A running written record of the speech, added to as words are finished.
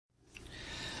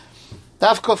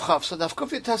Daf Kuf Chav. So Daf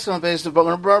Kuf Yitesam Beis, the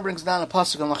Bar brings down a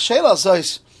pasuk on Machshela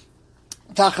Zois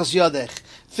Tachas Yodech.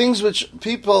 Things which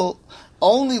people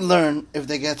only learn if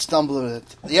they get stumbled with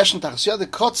it. The Yeshan Tachas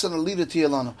Yodech Kotz and a leader to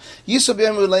Yelano. Yisub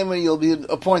Yem Ulema, you'll be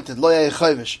appointed. Lo Yeh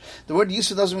Chayvish. The word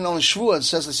Yisub doesn't mean only Shvuah. It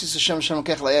says L'Sis Hashem Shem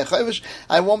Kech Lo Yeh Chayvish.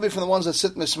 I won't be from the ones that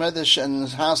sit Mismedish and in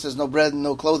his house there's no bread and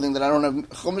no clothing, that I don't have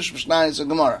Chumash, Mishnayos, and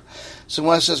Gemara. So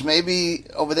one says maybe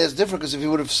over there it's different, because if he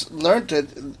would have learned it,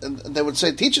 they would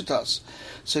say, teach it to us.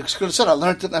 So he could have said, I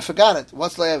learned it and I forgot it.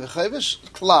 What's Le'eh v'chayvish?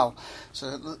 Klal.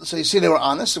 So you see, they were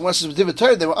honest. And once it was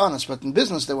Divitar, they were honest, but in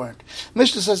business they weren't.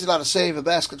 Mishnah says you're allowed to save a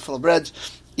basket full of bread,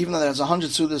 even though there's 100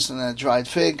 sudas and a dried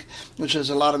fig, which is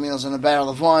a lot of meals and a barrel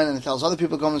of wine, and it tells other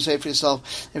people, come and save for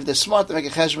yourself. If they're smart, they make a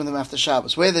cheshbon with them after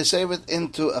Shabbos. Where they save it?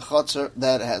 Into a chotzer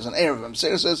that has an Erev.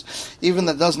 Seir says, even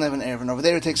that doesn't have an Erev. Over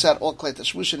there, he takes out all klei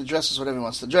tashvush, and he dresses whatever he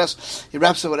wants to dress. He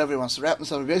wraps it whatever he wants to wrap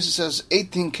himself. He says,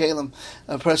 18 kalim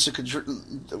a person could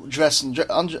dress and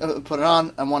put it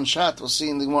on, and one shot. We'll see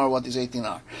in the Gemara what these 18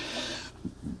 are.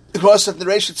 The Gemara said the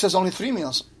ratio says only 3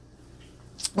 meals.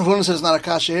 Everyone says it's not a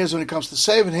kasha. Here's when he comes to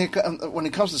save, and when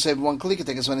he comes to save, one kli can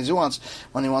take it when he wants.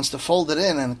 When he wants to fold it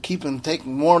in and keep him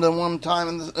taking more than one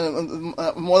time,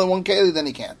 more than one keli, then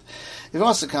he can't. If he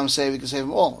wants to come save, he can save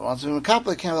them all. If he wants to do a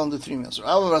couple, he can't only do 3 meals.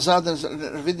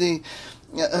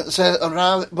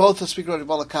 Both speak about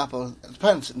Bala Kappa. It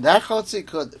depends. In that chotzi, he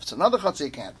could. If it's another chotzi, he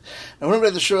can't. And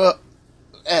remember, the Shua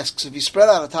asks, if you spread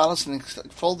out a talis and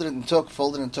folded it and took,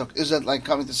 is that like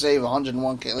coming to save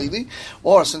 101 keli?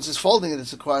 Or since it's folding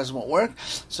it requires won't work?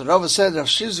 So Rava said Rav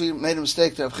Shizvi made a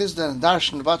mistake to Rav Chizda and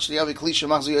Darshan the Bach Yavi Klisha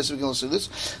Machzu Yosef Gilul Sudus.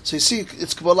 So you see,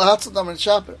 it's Kabbalah Hatzadam and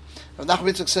Shaper. Rav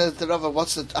Nachman Yitzchak said to Rava,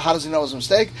 how does he know it was a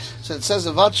mistake? So it says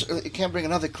the Vach, you can't bring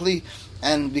another Kli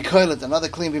and be koilet, another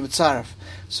Kli and be mitzaref.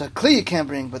 So a Kli you can't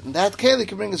bring, but in that Kli he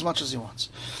can bring as much as he wants.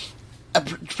 A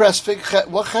press fig,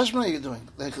 what cheshbon are you doing?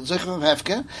 Like Zechem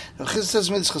Hefke, Rav Chizda says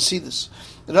Midas Chasidus.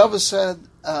 The Rava said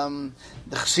the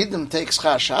Chasidim take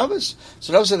Schar Shabbos.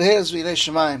 So Rava said here's V'irei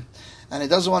Shemayim, and he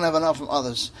doesn't want to have enough from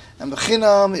others. And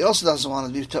B'chinam he also doesn't want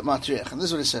to be matriach. And this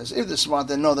is what he says: if they're smart,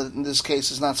 they know that in this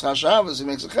case it's not Schar Shabbos. He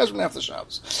makes a cheshbon after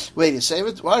Shabbos. Wait, you save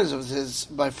it? Why is it?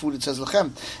 By food it says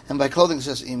lechem, and by clothing it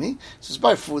says imi. It says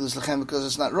by food it's lechem because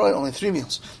it's not roy, only 3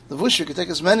 meals. The vush you can take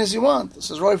as many as you want. It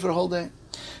says roy for the whole day.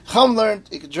 Chum learned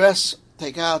he could dress,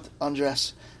 take out,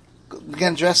 undress.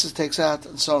 Again, dresses, takes out,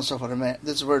 and so on and so forth.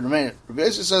 This is the word remain. Rabbi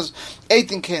Yossi says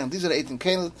 18 kalim. These are the 18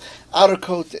 kalim: outer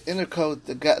coat, the inner coat,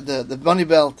 the bunny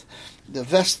belt, the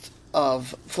vest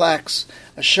of flax,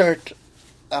 a shirt,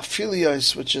 a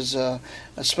filios, which is a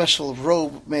special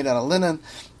robe made out of linen,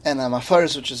 and a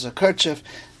mafaris, which is a kerchief,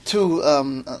 2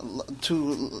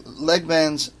 leg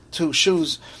bands, 2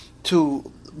 shoes,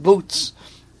 2 boots,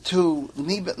 2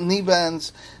 knee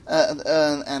bands, and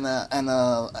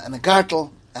a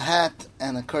gartel, a hat,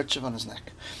 and a kerchief on his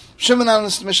neck. Shimon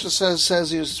Anis, the Mishnah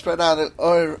says he was spread out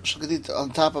or shulgadit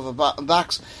on top of a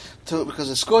box because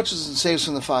it scorches and saves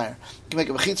from the fire. You can make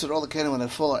a bechitza with all the kelim when they're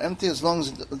full or empty, as long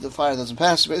as the fire doesn't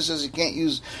pass. But it says you can't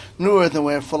use new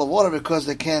earthenware full of water because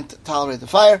they can't tolerate the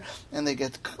fire, and they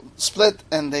get split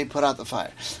and they put out the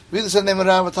fire. We either said name of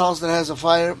Rav Talis that has a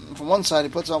fire from one side, he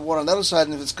puts on water on the other side,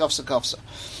 and if it's kafsa, kafsa.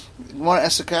 More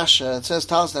Esakash, it says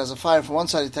Talis that has a fire from one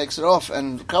side, he takes it off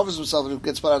and covers himself, and if it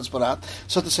gets put out, it's put out.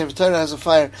 So the Sefer Torah has a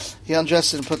fire, he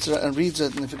undresses it and puts it and reads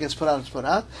it, and if it gets put out, it's put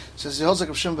out. It says he holds like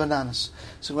of Shim bananas.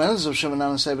 So when does Shim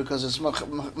bananas say? Because it's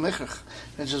mechach,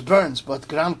 it just burns. But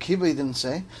Gram Kiba he didn't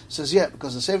say. It says yeah,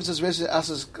 because the Sefer says basically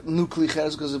asks nuclear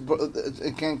because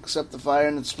it can't accept the fire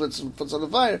and it splits and puts out the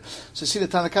fire. So you see the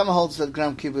Tanakama holds that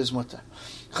Gram Kiba is mutter.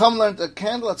 Chum learned a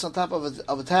candle that's on top of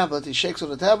a tablet, he shakes on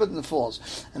the tablet and it falls.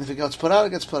 And if it gets put out, it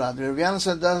gets put out. The Rabbi Yana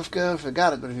said, Dafka,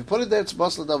 forgot it, but if you put it there, it's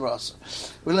basla davar.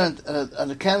 We learned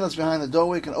the candle that's behind the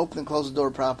doorway, you can open and close the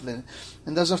door properly.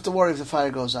 And doesn't have to worry if the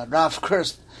fire goes out. Rav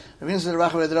cursed. Rabbi Yana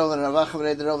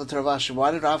said,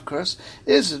 why did Rav curse?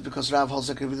 Is it because Rav holds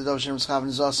like a Rebbe Dov Shem Schav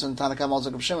and Zos and Tanakam holds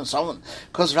like a Shimon? Someone,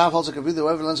 because Rav holds like a Rebbe,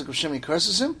 whoever learns like a Shimon, he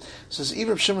curses him. Says even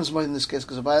Reb Shimon's moed in this case,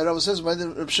 because the Rav says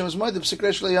Reb Shimon's moed the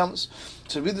Psikresh Le'yamas.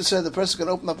 So Rebbe said the person can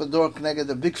open up a door connected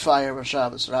the big fire of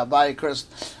Shabbos. Rabbi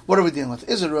cursed. What are we dealing with?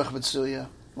 Is it Ruach B'Tzuya?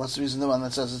 What's the reason the one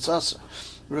that says it's Asa?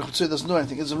 Ruach B'Tzuya doesn't do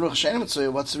anything. Is it Ruach She'en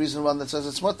B'Tzuya? What's the reason the one that says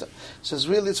it's Mutter? Says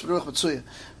really it's Ruach B'Tzuya.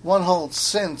 One holds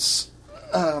since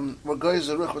we're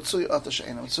goyzer Ruach B'Tzuya Ata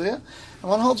She'en B'Tzuya, and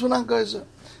one holds we're not goyzer.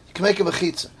 You can make a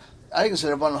bechitza. I can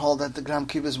say everyone hold that the gram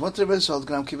kibbutz mutter is, hold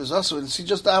gram kibbutz also. And see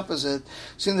just the opposite.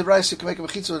 See in the rice you can make a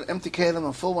bechitza with empty kelim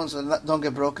and full ones that don't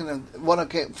get broken, and one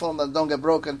full that don't get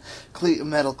broken,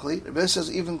 metal kli. Rebbe says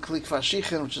even kli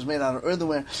kfashichin, which is made out of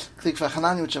earthenware, kli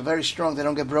kfachanani, which are very strong, they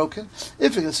don't get broken.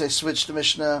 If you can say switch the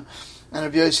Mishnah, And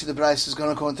Rabbi Yossi, the Bryce is going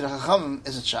to go into the Chachamim.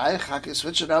 Is it Shaykh? Haki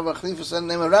switch it. Rabbi Khalifa said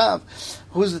name of Rav.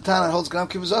 Who's the Tana that holds Gram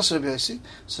Kibbutz also Rabbi Yossi?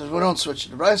 So we don't switch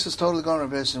it. The Bryce is totally going to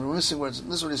Rabbi Yossi. We're missing words.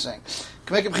 This is what he's saying.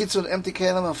 Can make a b'chitza with empty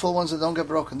kelim and full ones that don't get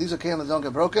broken. These are kelim that don't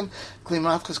get broken. Kli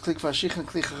matchas, kli kvashich, and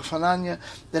kli chafananya.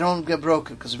 They don't get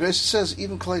broken because Rabbi Yossi says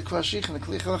even kli kvashich and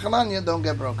kli chafananya don't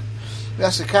get broken. We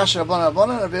ask the kasha Rabbana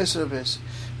Rabbana and Rabbi Yossi Rabbi Yossi.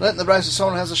 Let in the Bryce,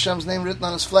 someone who has Hashem's name written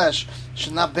on his flesh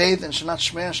should not bathe and should not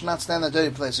shmear and should not stand in a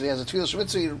dirty place. If he has a tefillah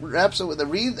shmitza, he wraps it with a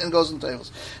reed and goes in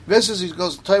tevils. This is he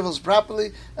goes in tevils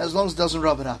properly as long as it doesn't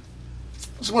rub it up.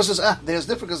 Someone says, there's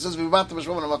different because it says v'bata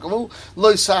b'shvav n'makamu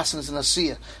loy sasin is an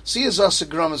asiyah. Asiyah is asa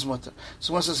gram is mutter.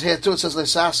 Someone says here too it says loy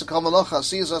sasin kol malacha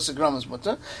asiyah is asa gram is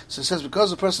mutter. So it says because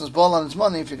the person is ball on his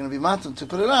money, if you're going to be matam to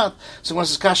put it out. Someone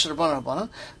says kasher rabbanan rabbanan.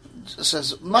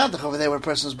 Says madach over there where a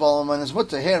person's ball on his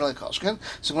mutter here like koshken.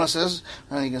 So one says,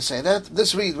 and you can say that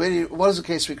this reed. What is the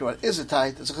case speaker about? Is it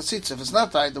tight? It's a chatzitza. If it's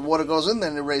not tight, the water goes in there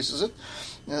and erases it.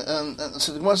 And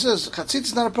so the Gemara says chatzitza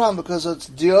is not a problem because it's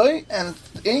dye and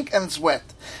it's ink and it's wet.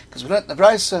 Because we learned the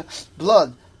brisa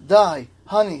blood, dye,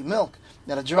 honey, milk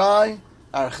that are dry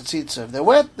are chatzitza. If they're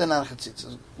wet, they're not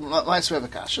chatzitza. Might we have a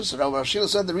kasha. So Rabbi Shila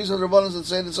said the reason the Rabbanan that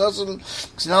say this also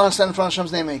because you're not allowed to stand in front of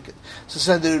Hashem's name naked. So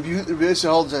said the Rabbi Yossi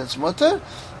holds that it's mutter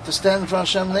to stand in front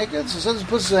of Hashem naked. So says he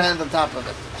puts his hand on top of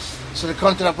it. So the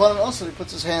Kontra Rabbanan also he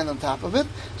puts his hand on top of it.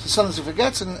 So sometimes he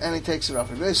forgets and he takes it off.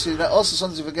 Rabbi Yossi also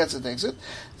sometimes he forgets and takes it.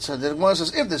 So the Gemara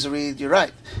says if there's a reed, you're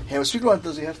right. Here we speak about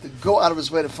does he have to go out of his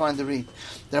way to find the reed.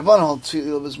 The Rabbanan holds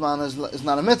tefillah b'zman is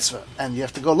not a mitzvah, and you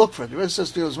have to go look for it. The Rebbe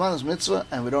says tefillah b'zman is mitzvah,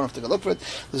 and we don't have to go look for it.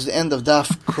 This is the end of Daf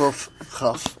Kuf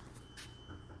Chaf.